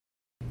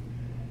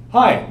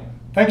Hi,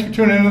 thanks for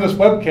tuning into this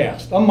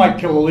webcast. I'm Mike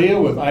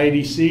Killalea with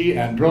IADC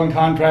and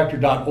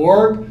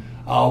drillingcontractor.org.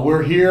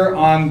 We're here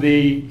in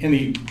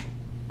the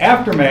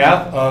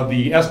aftermath of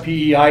the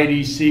SPE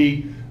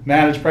IADC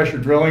Managed Pressure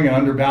Drilling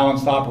and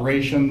Underbalanced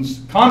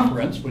Operations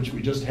Conference, which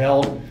we just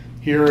held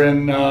here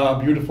in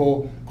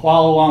beautiful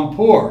Kuala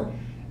Lumpur.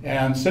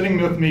 And sitting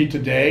with me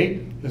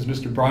today is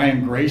Mr.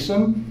 Brian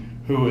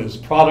Grayson, who is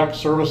Product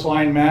Service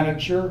Line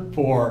Manager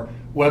for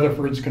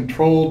Weatherford's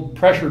Controlled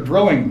Pressure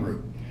Drilling Group.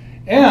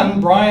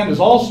 And Brian is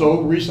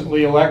also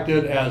recently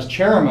elected as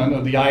chairman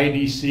of the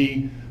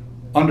IADC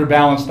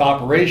Underbalanced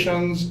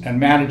Operations and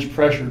Managed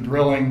Pressure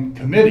Drilling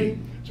Committee.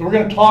 So we're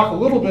going to talk a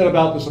little bit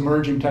about this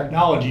emerging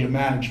technology of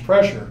managed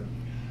pressure.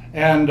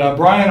 And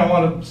Brian, I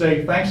want to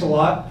say thanks a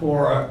lot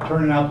for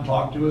turning out to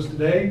talk to us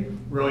today.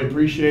 Really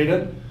appreciate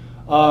it.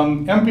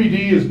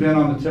 MPD has been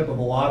on the tip of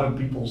a lot of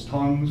people's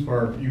tongues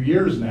for a few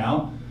years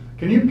now.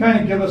 Can you kind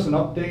of give us an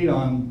update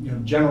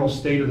on general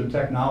state of the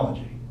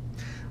technology?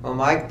 Well,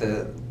 Mike,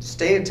 the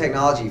state of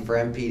technology for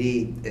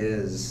MPD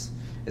is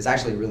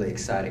actually really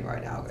exciting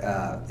right now.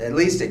 At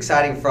least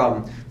exciting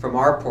from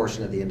our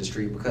portion of the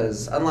industry,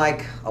 because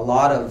unlike a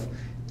lot of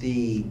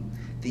the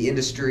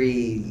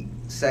industry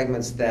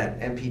segments that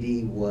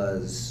MPD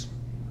was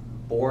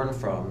born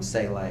from,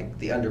 say like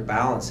the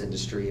underbalance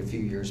industry a few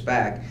years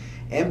back,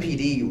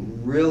 MPD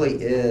really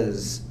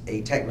is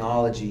a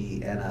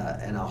technology and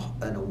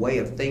a way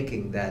of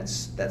thinking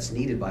that's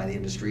needed by the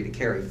industry to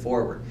carry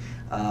forward.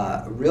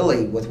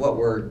 Really, with what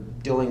we're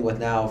dealing with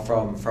now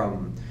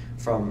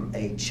from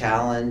a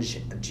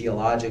challenge,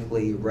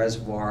 geologically,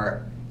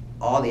 reservoir,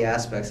 all the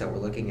aspects that we're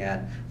looking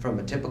at from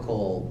a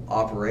typical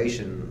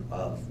operation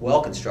of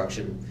well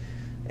construction,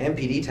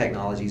 MPD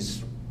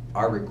technologies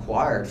are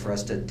required for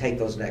us to take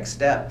those next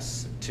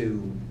steps to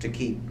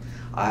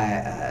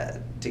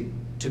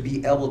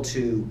be able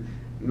to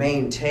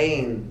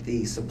maintain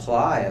the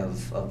supply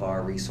of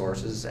our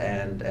resources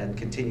and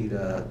continue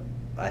to,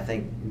 I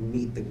think,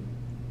 meet the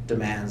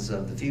demands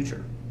of the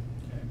future.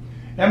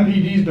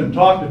 MPD's been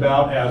talked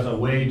about as a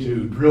way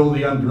to drill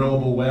the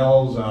undrillable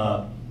wells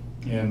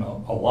in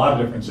a lot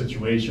of different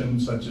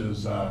situations, such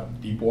as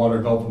deep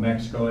water Gulf of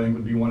Mexico, I think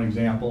would be one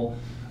example.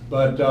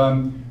 But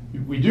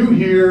we do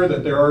hear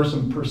that there are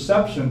some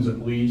perceptions,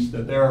 at least,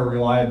 that there are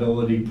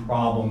reliability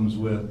problems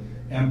with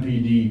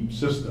MPD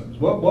systems.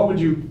 What would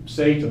you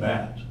say to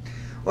that?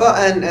 Well,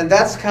 and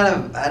that's kind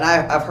of, and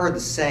I've heard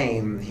the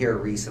same here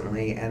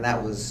recently, and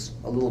that was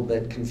a little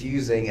bit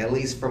confusing, at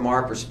least from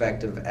our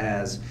perspective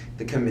as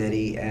the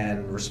committee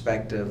and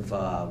respective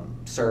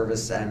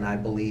service, and I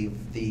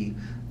believe the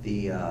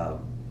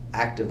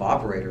active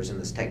operators in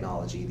this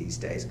technology these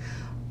days.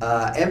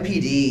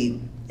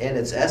 MPD, in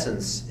its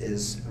essence,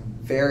 is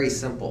very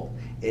simple.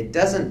 It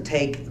doesn't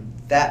take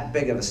that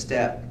big of a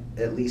step,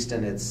 at least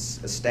in its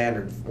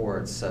standard for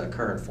its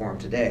current form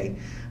today,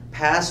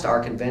 past our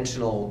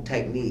conventional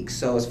techniques.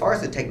 So as far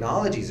as the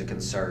technologies are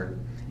concerned,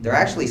 they're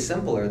actually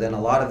simpler than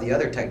a lot of the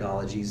other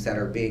technologies that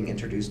are being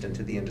introduced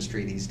into the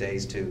industry these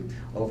days to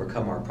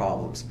overcome our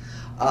problems.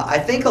 I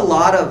think a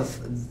lot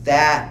of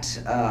that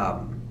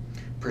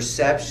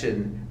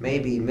perception may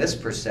be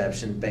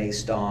misperception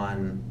based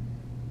on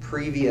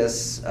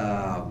previous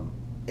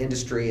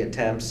industry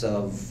attempts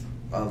of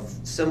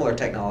similar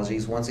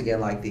technologies, once again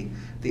like the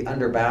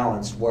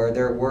underbalanced, where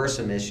there were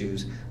some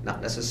issues,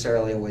 not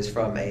necessarily always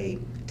from a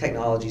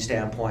technology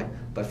standpoint,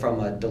 but from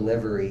a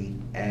delivery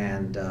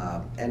and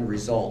end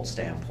result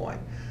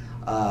standpoint.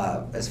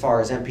 As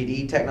far as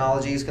MPD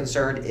technology is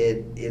concerned,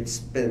 it's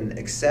been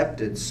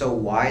accepted so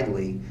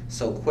widely,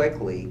 so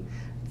quickly,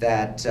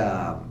 that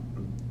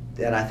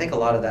I think a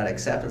lot of that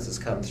acceptance has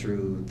come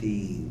through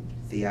the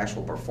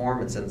actual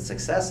performance and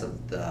success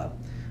of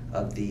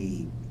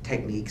the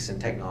techniques and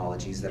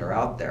technologies that are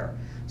out there.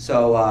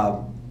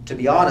 So to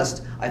be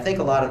honest, I think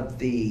a lot of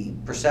the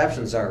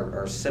perceptions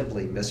are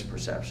simply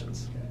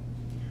misperceptions.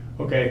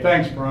 Okay,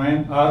 thanks,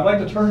 Brian. I'd like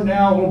to turn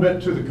now a little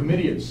bit to the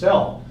committee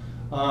itself.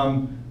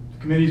 The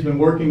committee's been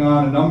working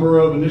on a number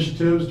of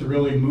initiatives to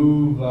really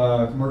move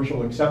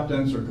commercial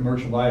acceptance or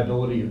commercial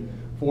viability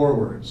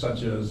forward,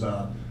 such as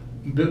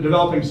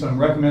developing some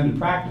recommended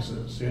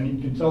practices. And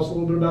you can tell us a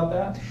little bit about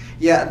that?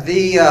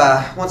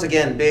 Yeah, once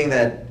again, being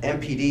that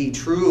MPD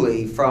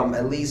truly, from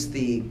at least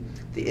the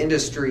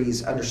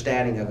industry's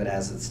understanding of it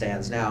as it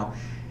stands now,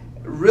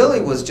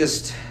 really was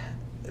just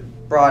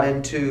brought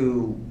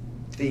into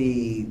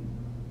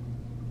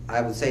I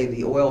would say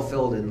the oil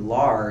field in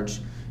large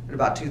in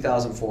about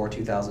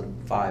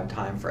 2004-2005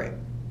 timeframe.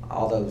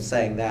 Although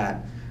saying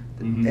that,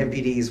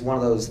 MPD is one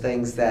of those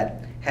things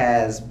that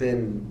has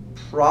been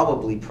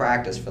probably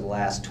practiced for the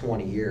last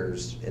 20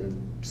 years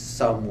in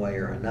some way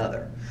or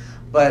another.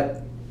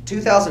 But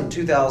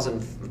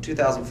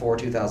 2004,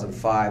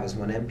 2005 is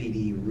when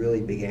MPD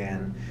really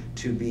began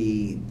to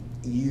be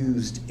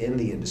used in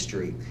the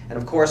industry. And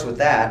of course with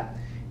that,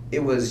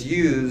 it was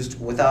used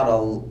without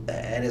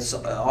and it's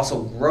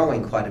also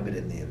growing quite a bit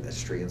in the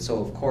industry. And so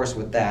of course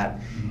with that,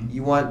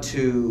 you want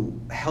to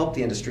help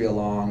the industry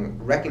along,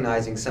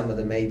 recognizing some of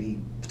the maybe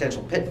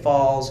potential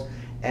pitfalls,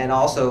 and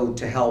also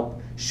to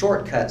help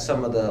shortcut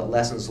some of the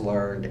lessons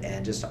learned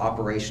and just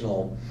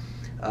operational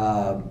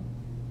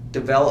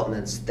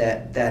developments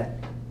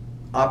that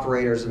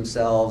operators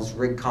themselves,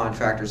 rig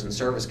contractors, and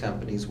service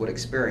companies would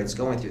experience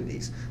going through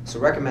these. So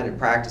recommended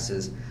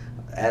practices,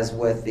 as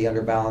with the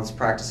underbalanced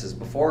practices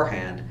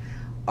beforehand,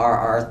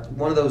 are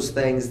one of those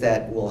things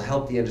that will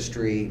help the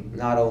industry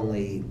not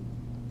only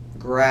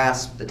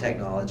grasp the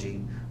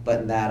technology,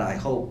 but in that I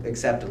hope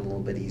accept it a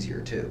little bit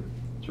easier too.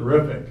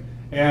 Terrific.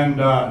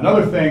 And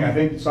another thing I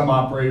think some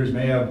operators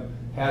may have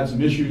had some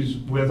issues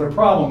with or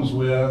problems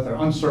with, or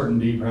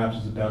uncertainty perhaps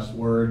is the best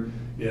word,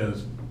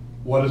 is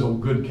what is a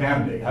good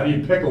candidate? How do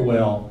you pick a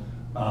well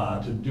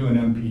to do an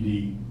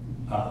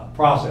MPD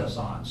process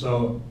on?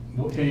 So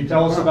can you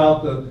tell us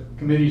about the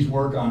committee's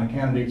work on a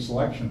candidate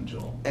selection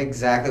tool?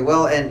 Exactly.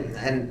 Well,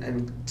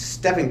 and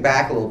stepping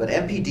back a little bit,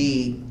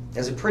 MPD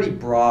is a pretty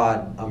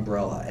broad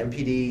umbrella.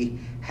 MPD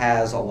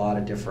has a lot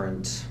of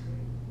different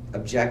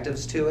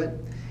objectives to it.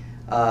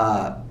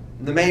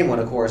 The main one,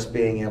 of course,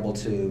 being able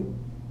to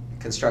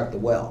construct the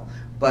well.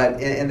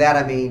 But in that,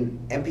 I mean,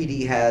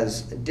 MPD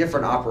has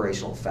different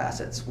operational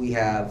facets. We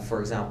have, for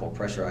example,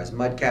 pressurized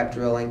mud cap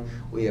drilling.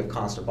 We have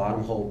constant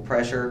bottom hole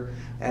pressure.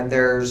 And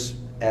there's,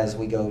 as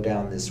we go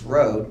down this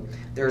road,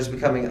 there's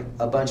becoming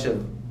a bunch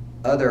of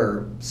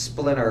other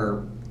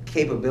splinter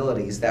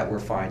capabilities that we're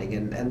finding.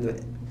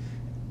 And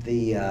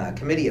the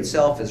committee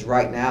itself is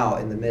right now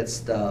in the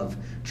midst of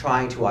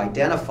trying to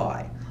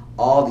identify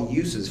all the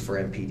uses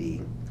for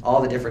MPD, all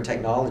the different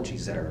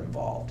technologies that are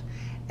involved.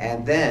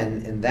 And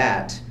then in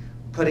that,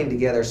 putting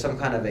together some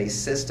kind of a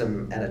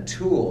system and a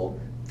tool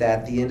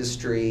that the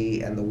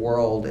industry and the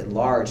world at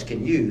large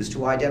can use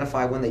to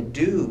identify when they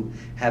do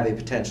have a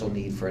potential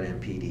need for an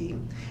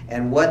MPD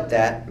and what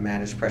that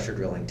managed pressure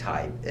drilling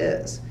type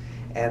is.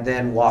 And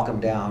then walk them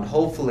down,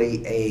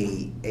 hopefully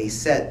a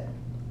set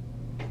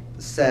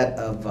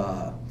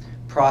of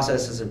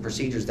processes and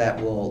procedures that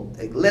will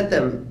let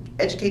them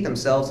educate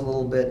themselves a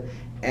little bit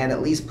and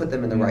at least put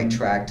them in the right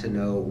track to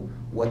know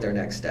what their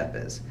next step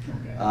is.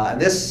 Okay.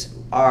 And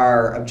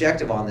our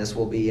objective on this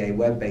will be a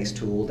web-based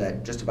tool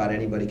that just about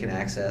anybody can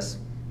access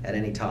at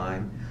any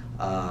time,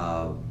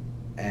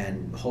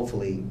 and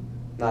hopefully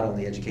not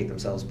only educate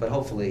themselves, but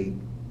hopefully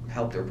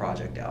help their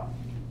project out.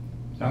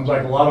 Sounds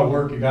like a lot of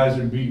work. You guys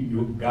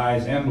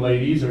and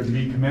ladies are to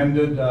be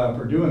commended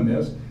for doing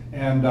this.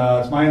 And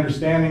it's my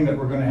understanding that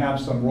we're going to have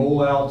some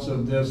rollouts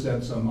of this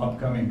at some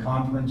upcoming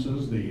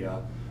conferences, the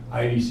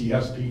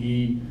IADC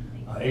SPE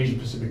Asia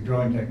Pacific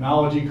Drilling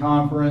Technology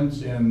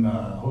Conference in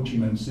Ho Chi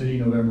Minh City,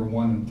 November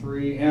 1 and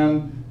 3,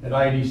 and at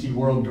IADC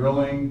World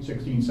Drilling,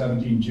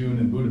 16-17 June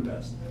in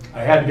Budapest.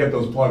 I had to get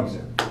those plugs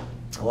in.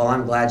 Well,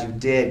 I'm glad you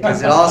did,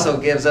 because it also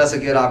gives us a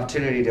good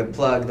opportunity to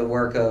plug the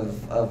work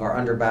of our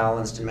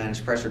underbalanced and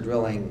managed pressure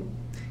drilling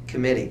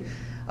committee.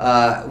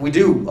 We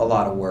do a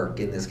lot of work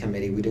in this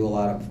committee. We do a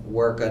lot of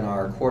work in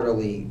our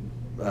quarterly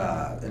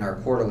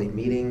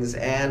meetings,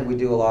 and we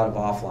do a lot of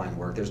offline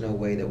work. There's no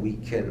way that we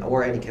can,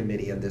 or any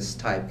committee of this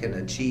type can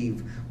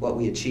achieve what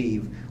we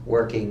achieve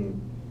working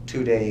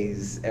 2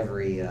 days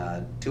every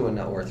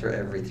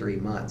every 3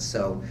 months.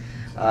 So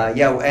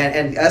yeah,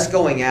 and us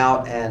going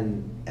out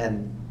and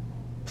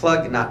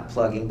not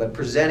plugging, but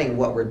presenting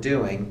what we're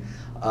doing,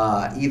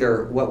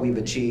 either what we've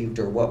achieved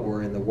or what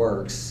we're in the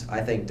works, I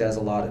think does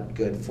a lot of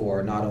good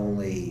for not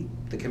only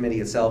the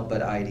committee itself,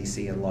 but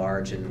IADC in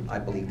large, and I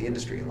believe the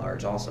industry in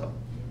large also.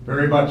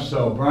 Very much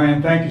so.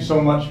 Brian, thank you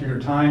so much for your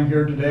time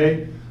here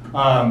today.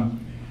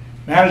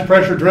 Managed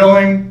pressure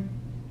drilling,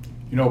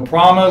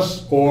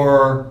 promise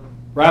or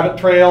rabbit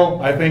trail,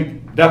 I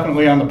think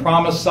definitely on the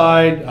promise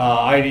side.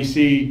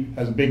 IADC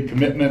has a big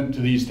commitment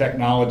to these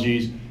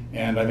technologies,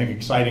 and I think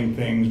exciting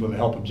things with the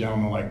help of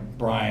gentlemen like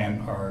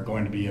Brian are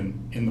going to be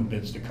in the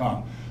bids to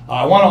come.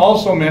 I want to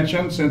also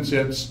mention, since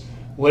it's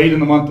late in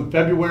the month of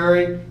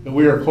February, that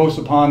we are close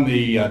upon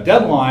the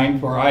deadline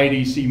for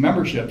IADC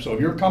membership. So if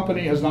your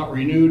company has not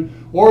renewed,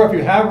 or if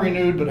you have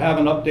renewed but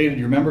haven't updated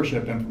your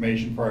membership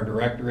information for our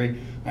directory,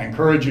 I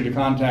encourage you to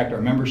contact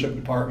our membership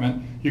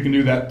department. You can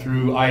do that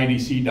through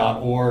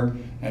IADC.org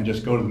and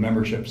just go to the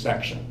membership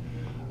section.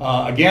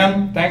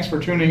 Again, thanks for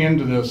tuning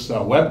into this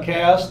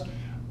webcast.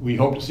 We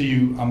hope to see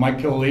you. I'm Mike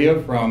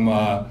Killalea from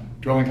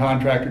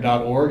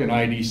drillingcontractor.org and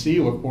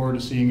IADC. Look forward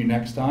to seeing you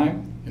next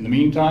time. In the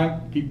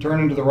meantime, keep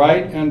turning to the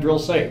right and drill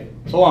safe.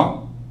 So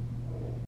long.